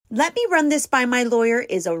Let me run this by my lawyer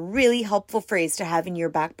is a really helpful phrase to have in your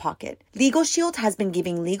back pocket. Legal Shield has been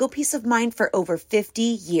giving legal peace of mind for over 50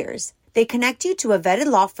 years. They connect you to a vetted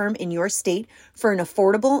law firm in your state for an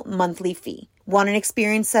affordable monthly fee. Want an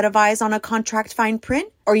experienced set of eyes on a contract fine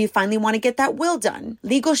print? Or you finally want to get that will done?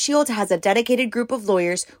 Legal Shield has a dedicated group of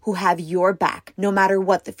lawyers who have your back, no matter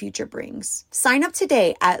what the future brings. Sign up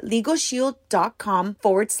today at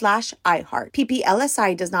LegalShield.com/iHeart.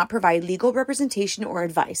 PPLSI does not provide legal representation or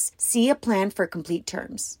advice. See a plan for complete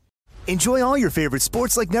terms. Enjoy all your favorite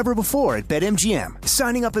sports like never before at BetMGM.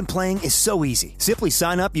 Signing up and playing is so easy. Simply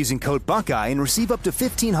sign up using code Buckeye and receive up to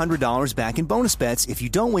 $1,500 back in bonus bets if you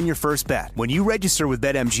don't win your first bet. When you register with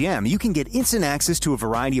BetMGM, you can get instant access to a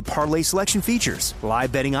variety of parlay selection features,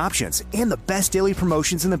 live betting options, and the best daily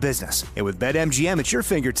promotions in the business. And with BetMGM at your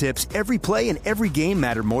fingertips, every play and every game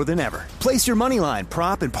matter more than ever. Place your moneyline,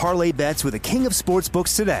 prop, and parlay bets with the king of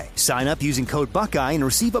sportsbooks today. Sign up using code Buckeye and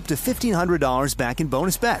receive up to $1,500 back in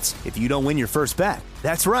bonus bets if you don't win your first bet.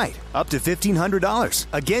 That's right, up to $1,500.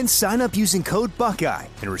 Again, sign up using code Buckeye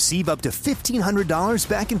and receive up to $1,500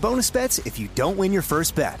 back in bonus bets if you don't win your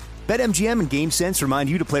first bet. BetMGM and GameSense remind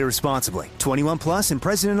you to play responsibly. 21 plus and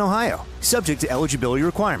present in Ohio. Subject to eligibility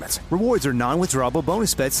requirements. Rewards are non-withdrawable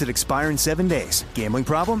bonus bets that expire in 7 days. Gambling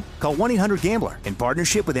problem? Call 1-800-GAMBLER in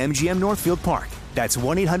partnership with MGM Northfield Park. That's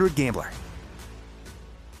 1-800-GAMBLER.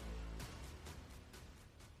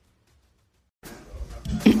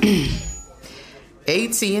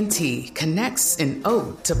 AT&T connects an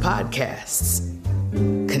ode to podcasts.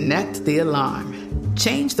 Connect the alarm.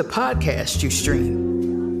 Change the podcast you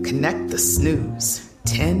stream. Connect the snooze.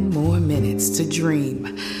 10 more minutes to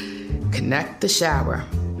dream. Connect the shower.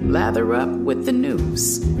 Lather up with the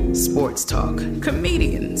news. Sports talk,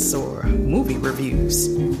 comedians, or movie reviews.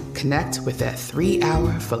 Connect with that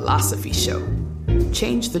 3-hour philosophy show.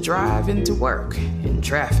 Change the drive into work in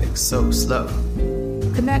traffic so slow.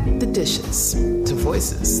 Connect the dishes to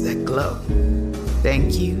voices that glow.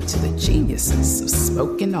 Thank you to the geniuses of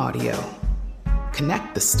spoken audio.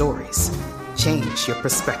 Connect the stories. Change your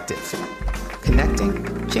perspective.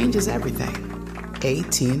 Connecting changes everything.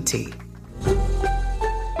 AT&T.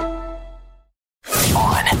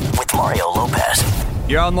 On with Mario Lopez.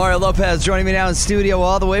 You're on Mario Lopez, joining me now in studio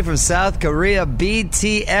all the way from South Korea,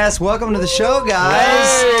 BTS. Welcome to the show,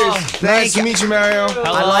 guys. Nice to meet you, Mario.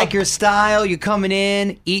 I like your style. You're coming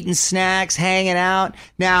in, eating snacks, hanging out.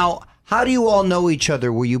 Now, how do you all know each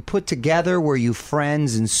other? Were you put together? Were you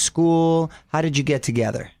friends in school? How did you get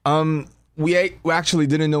together? We actually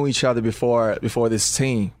didn't know each other before this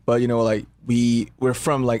team, but you know, like we're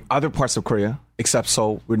from like other parts of Korea except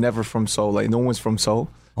Seoul. We're never from Seoul. Like no one's from Seoul.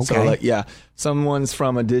 Okay. So like yeah, someone's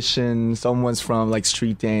from audition, someone's from like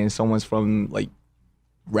street dance, someone's from like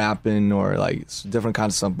rapping or like different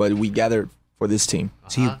kinds of stuff. But we gathered for this team.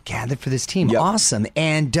 So you gathered for this team. Yep. Awesome.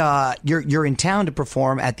 And you're in town to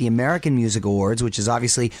perform at the American Music Awards, which is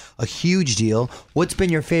obviously a huge deal. What's been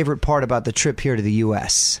your favorite part about the trip here to the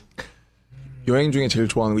U.S.? 여행 중에 제일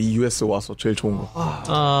좋아하는 거 이 US 와서 제일 좋은 거.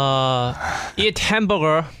 Eat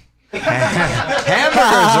hamburger.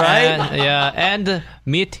 Hamburgers, right? And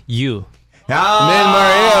meet you.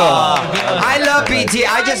 I love BTS.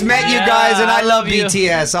 I just met you guys, and I love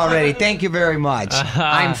BTS already. Thank you very much.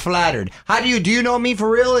 I'm flattered. Do you know me for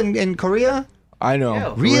real in Korea? I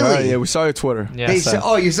know. Really? Yeah, we saw your Twitter. Yeah.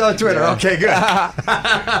 You saw Twitter. Yeah. Okay, good.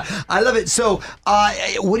 I love it. So,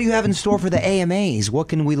 what do you have in store for the AMAs? What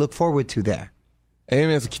can we look forward to there?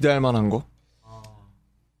 AM에서 기대할 만한 거.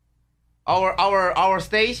 Our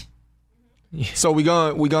stage. So we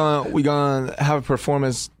gonna have a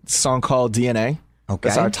performance song called DNA. Okay.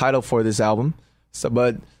 That's our title for this album. So,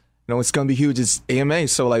 but you know it's gonna be huge. It's AMA,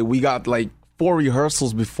 so like we got like 4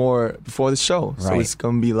 rehearsals before the show. So Right. it's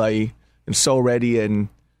gonna be like I'm so ready and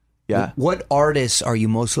yeah. What artists are you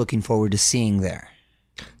most looking forward to seeing there?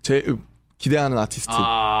 제일 기대하는 아티스트.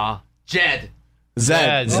 Jed.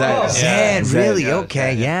 Zed. Zed, really? yeah.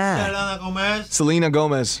 Okay, yeah. Selena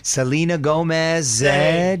Gomez. Selena Gomez,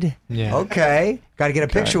 Zed. Yeah. Okay. Got to get a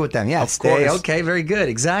picture with them. Yeah, Of course. Okay, very good.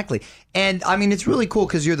 Exactly. And I mean, it's really cool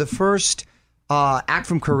because you're the first act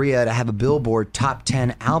from Korea to have a Billboard Top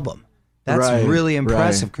 10 album. That's Right, really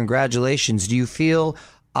impressive. right. Congratulations. Do you feel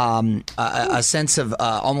a sense of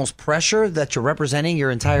almost pressure that you're representing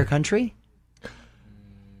your entire country?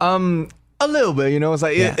 A little bit, you know. It's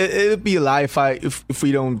like Yeah. it'd be a lie if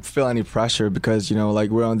we don't feel any pressure because you know, like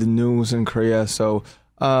we're on the news in Korea. So,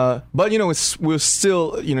 but you know, we're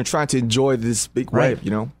still trying to enjoy this big Right. wave. You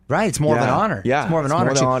know, Right. It's more of an Yeah. honor. Yeah, It's more of an it's honor.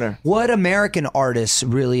 more than too. honor. What American artists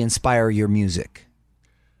really inspire your music?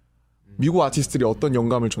 미국 아티스트들이 어떤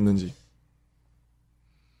영감을 줬는지.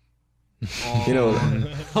 You know.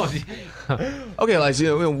 Okay, like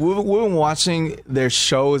we've been watching their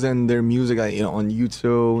shows and their music, like on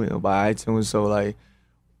YouTube, by iTunes. So like,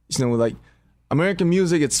 like American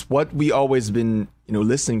music, it's what we always been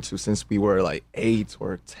listening to since we were like 8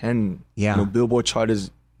 or 10. Yeah. Billboard chart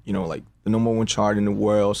is like the #1 chart in the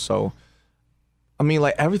world. So, I mean,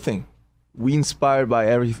 like everything, we inspired by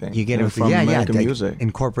everything. You get it from American music.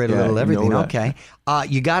 Incorporate a little everything. Okay.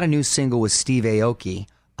 You got a new single with Steve Aoki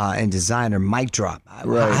and designer Mic Drop.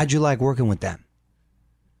 Right. How'd you like working with them?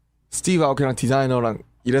 스티브 아오키랑 디자이너랑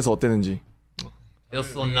일해서 어땠는지. You're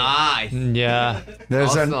so nice. Yeah.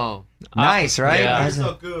 There's Awesome. nice, right? Yeah.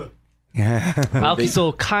 so good. Aoki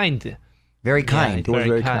so kind. Very kind. It was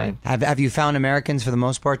very kind. kind. Have you found Americans for the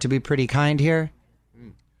most part to be pretty kind here?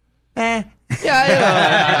 Yeah,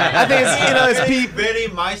 I think it's Pete. Very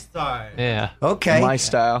my style. Yeah. Okay. My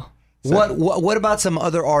style. What about some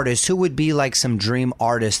other artists? Who would be like some dream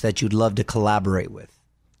artists that you'd love to collaborate with?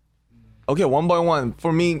 Okay, one by one.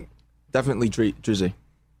 For me, definitely Drizzy.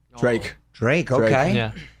 Drake. Drake, okay.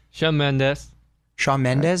 Yeah. Shawn Mendes. Shawn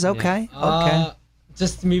Mendes, okay. Okay.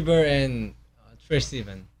 Justin Bieber and Troye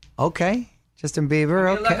Sivan. Okay. Justin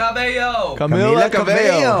Bieber, okay. Cabello. Camila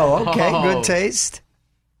Cabello. Okay, good taste.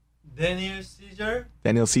 Daniel Caesar.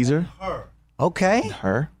 Daniel Caesar. Her. Okay.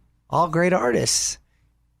 Her. All great artists.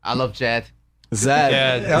 I love Jed. Zed.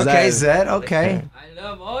 Yeah. Okay, Zed, okay. I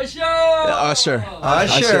love Usher. Usher.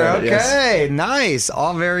 Usher, okay. yes. Nice.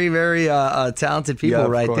 All very, very talented people Yeah, of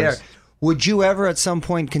right there. course. Would you ever at some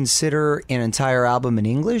point consider an entire album in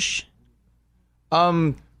English?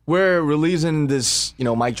 We're releasing this,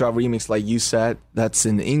 Mic Drop remix, like you said, that's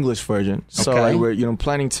in the English version. So Okay. like we're,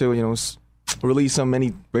 planning to, release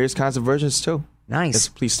various kinds of versions too. Nice. Yes,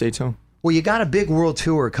 please stay tuned. Well, you got a big world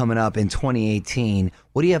tour coming up in 2018.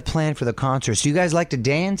 What do you have planned for the concerts? Do you guys like to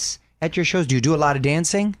dance at your shows? Do you do a lot of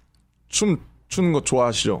dancing? 추는 거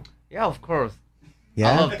좋아하시죠? Yeah, of course.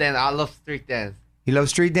 Yeah. I love dance. I love street dance. You love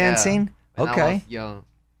street dancing? When I Okay. was young.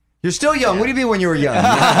 You're still young. What do you mean when you were young?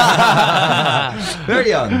 Very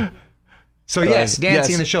young. So yes,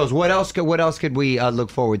 dancing yes. in the shows. What else could we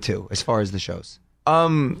look forward to as far as the shows?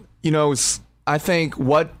 I think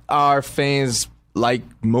what our fans like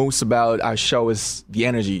most about our show is the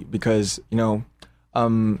energy, because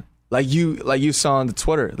like you saw on the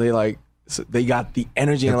Twitter, they got the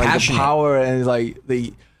energy They're and like passionate. the power, and like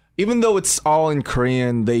they, even though it's all in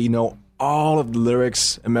Korean, they know all of the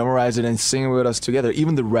lyrics and memorize it and sing it with us together,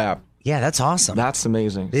 even the rap. Yeah, that's awesome. That's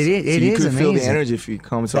amazing. It you is could feel the amazing. energy if you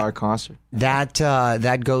come to our concert.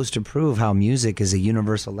 That goes to prove how music is a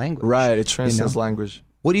universal language. Right, it transcends language.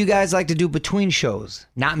 What do you guys like to do between shows?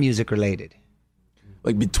 Not music related.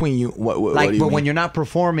 Like between you, what do you But mean? when you're not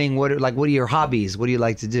performing, what are your hobbies? What do you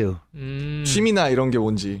like to do? 취미나 이런 게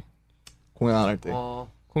뭔지 공연 안 할 때.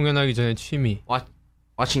 공연하기 전에 취미.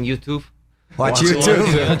 Watching YouTube. Watch YouTube.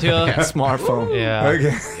 YouTube. Smartphone. Yeah.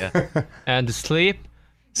 Okay. And sleep.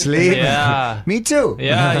 Sleep. Yeah. Me too.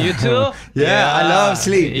 Yeah, you too? Yeah, I love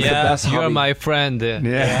sleep. It's the Yeah, best you're hobby. my friend.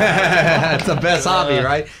 Yeah, it's the best hobby,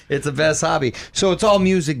 right? It's the best hobby. So it's all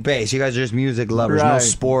music based. You guys are just music lovers, no Right.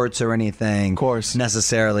 sports or anything. Of course.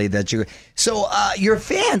 necessarily that you. So your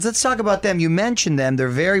fans, let's talk about them. You mentioned them; they're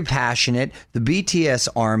very passionate. The BTS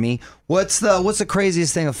Army. What's the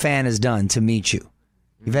craziest thing a fan has done to meet you?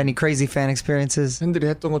 You've had any crazy fan experiences? 팬들이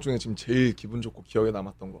했던 것 중에 지금 제일 기분 좋고 기억에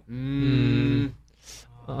남았던 거.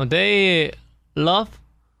 They love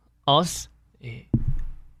us.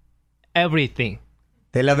 Everything.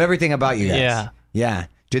 They love everything about you guys. Yeah. Yeah.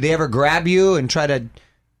 Do they ever grab you and try to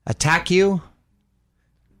attack you?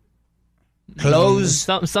 Close?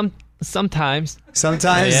 Sometimes.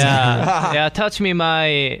 Sometimes? Yeah. Yeah. Touch me my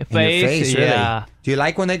In face. your face, really? Yeah. Do you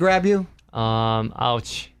like when they grab you?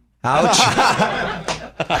 Ouch. Ouch.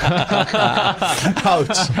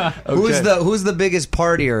 Ouch. Who's the biggest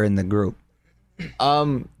partier in the group?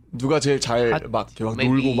 누가 제일 잘 막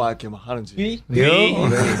놀고 막 이렇게 막 하는지.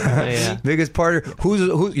 Yeah. Biggest partier.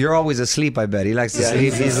 Who? You're always asleep, I bet. He likes to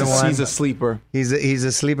sleep. He's the one. He's a sleeper. He's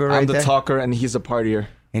a sleeper right I'm the there. talker and he's a partier.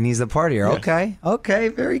 And he's the partier. Yeah. Okay.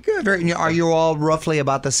 Very good. Are you all roughly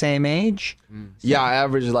about the same age? Yeah, I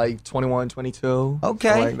average like 21, 22. Okay.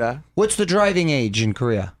 something like that. What's the driving age in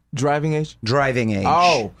Korea? Driving age? Driving age.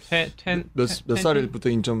 Oh. 몇 살부터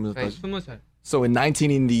인정부터? 20살. So in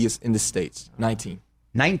 19 in the States. 19.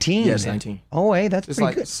 19? Yes, 19. Oh, hey, that's It's pretty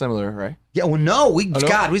like good. similar, right? Yeah, well, no. no?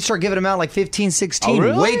 God, we start giving them out like 15, 16. Oh,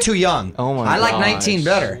 really? Way too young. Oh, my I like gosh. 19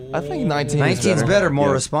 better. I think 19 19's is better, more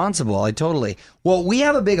Yeah. responsible. I totally. Well, we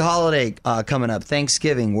have a big holiday coming up,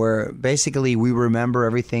 Thanksgiving, where basically we remember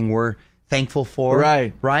everything we're thankful for.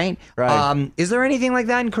 Right. Right? Right. Is there anything like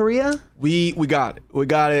that in Korea? We got it. We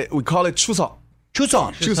call it Chuseok.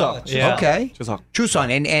 Chuseok. Chuseok. Yeah. Okay. Chuseok. Chuseok.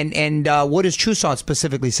 And what does Chuseok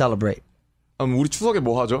specifically celebrate? 우리 추석에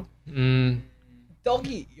뭐 하죠?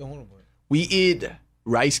 떡이 영어로 뭐예요? We eat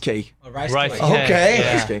rice cake. Rice Rice cake. cake. Okay.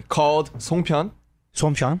 Yeah. Rice cake called 송편.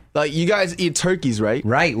 Somcheon? Like you guys eat turkeys, right?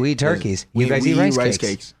 Right. We eat turkeys. We- You guys we eat rice, rice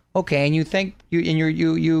cakes. cakes. Okay, and you're thankful.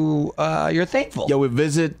 Yeah, we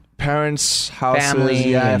visit parents' houses.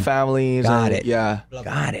 Family Yeah, and- families. Got and- it. Yeah.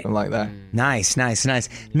 Got it. Something like that. Nice.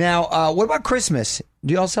 Now, what about Christmas?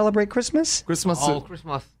 Do y'all celebrate Christmas? Christmas. Oh,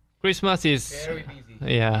 Christmas. Christmas is Very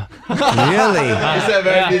busy. yeah. Really? Is that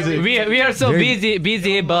very Yeah, busy? we are so Very-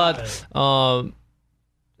 busy, but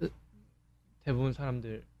대부분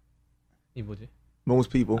사람들이 뭐지? Most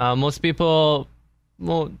people. Most people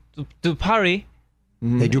뭐 do party.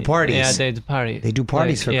 They do parties. Yeah, they do party. They do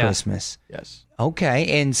parties for yeah. Christmas. Yes.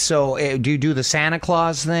 Okay, and so do you do the Santa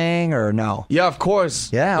Claus thing or no? Yeah, of course.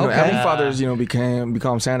 Yeah, You know, okay. every fathers,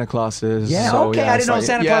 become Santa Clauses. Yeah, so, okay. yeah, I it's didn't know like-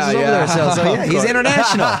 Santa yeah, Claus was over yeah. there. So yeah, Of he's course.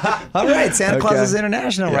 international. All right, Santa Claus Okay. is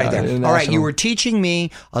international right Yeah, there. All right, you international. were teaching me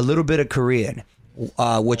a little bit of Korean,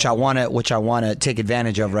 which I wanna take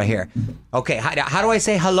advantage of right here. Okay, how do I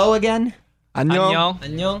say hello again? 안녕.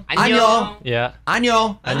 안녕. 안녕. Yeah.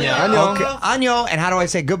 안녕. 안녕. Okay, 안녕. And how do I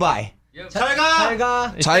say goodbye? 잘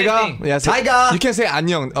가. 잘 가. Yeah, 잘 가. You can say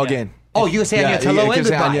안녕 again. Oh, you can say Yeah, 안녕, hello you and can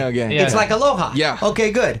say goodbye. 안녕 again. It's Yeah. like aloha. Yeah.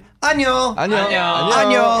 Okay, good. 안녕. 안녕.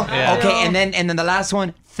 안녕. Yeah. Okay, and then the last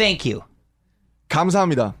one, thank you.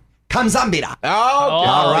 감사합니다. 감사합니다. Oh,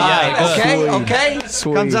 All right. yeah, okay. Sweet. Okay.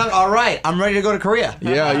 Sweet. Comes out. All right. I'm ready to go to Korea.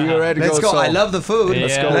 Yeah, you're ready to Let's go. go. I love the food.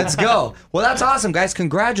 Let's go. Let's go. Well, that's awesome, guys.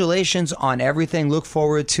 Congratulations on everything. Look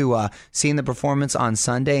forward to seeing the performance on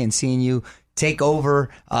Sunday and seeing you take over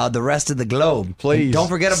the rest of the globe. Please. And don't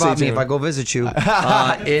forget about Stay me if tuned. I go visit you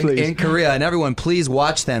Please. in Korea. And everyone, please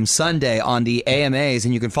watch them Sunday on the AMAs.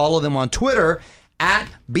 And you can follow them on Twitter at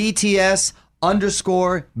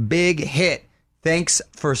BTS_Big Hit. Thanks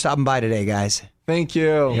for stopping by today, guys. Thank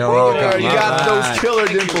you. You're welcome. You got All right. those killer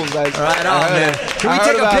dimples, guys. Right on, I heard man. it. Can I we heard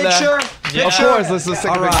take a about picture? that. Of course. Let's take a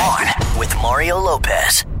All picture. right. On with Mario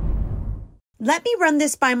Lopez. Let me run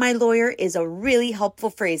this by my lawyer is a really helpful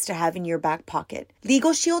phrase to have in your back pocket.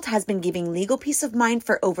 Legal Shield has been giving legal peace of mind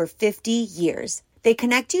for over 50 years. They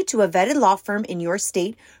connect you to a vetted law firm in your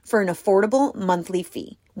state for an affordable monthly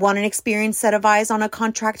fee. Want an experienced set of eyes on a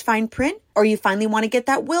contract fine print? Or you finally want to get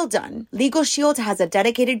that will done? Legal Shield has a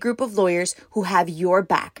dedicated group of lawyers who have your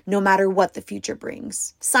back, no matter what the future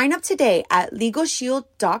brings. Sign up today at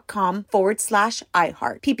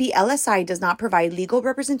LegalShield.com/iHeart. PPLSI does not provide legal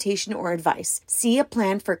representation or advice. See a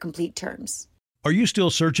plan for complete terms. Are you still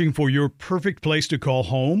searching for your perfect place to call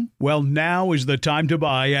home? Well, now is the time to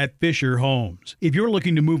buy at Fisher Homes. If you're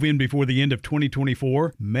looking to move in before the end of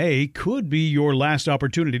 2024, May could be your last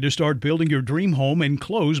opportunity to start building your dream home and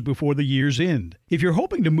close before the year's end. If you're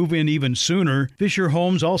hoping to move in even sooner, Fisher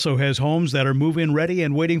Homes also has homes that are move-in ready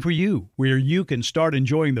and waiting for you, where you can start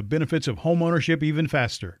enjoying the benefits of homeownership even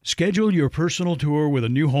faster. Schedule your personal tour with a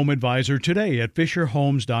new home advisor today at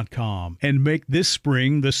FisherHomes.com and make this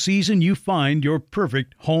spring the season you find your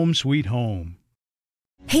perfect home sweet home.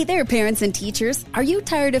 Hey there, parents and teachers. Are you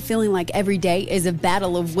tired of feeling like every day is a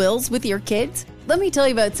battle of wills with your kids? Let me tell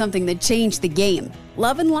you about something that changed the game.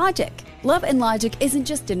 Love and Logic. Love and Logic isn't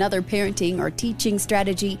just another parenting or teaching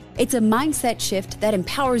strategy. It's a mindset shift that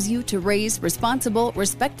empowers you to raise responsible,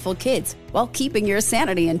 respectful kids while keeping your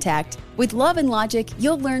sanity intact. With Love and Logic,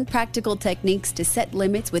 you'll learn practical techniques to set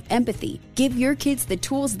limits with empathy, give your kids the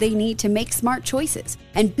tools they need to make smart choices,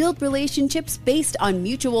 and build relationships based on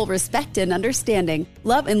mutual respect and understanding.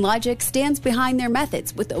 Love and Logic stands behind their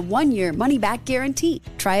methods with a 1-year money-back guarantee.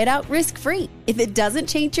 Try it out risk-free. If it doesn't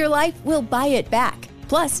change your life, we'll buy it back.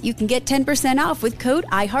 Plus, you can get 10% off with code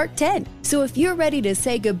IHEART10. So if you're ready to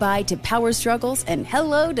say goodbye to power struggles and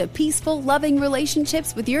hello to peaceful, loving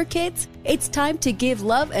relationships with your kids, it's time to give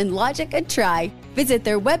Love and Logic a try. Visit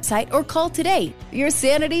their website or call today. Your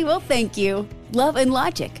sanity will thank you. Love and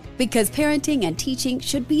Logic, because parenting and teaching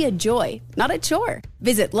should be a joy, not a chore.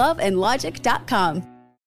 Visit loveandlogic.com.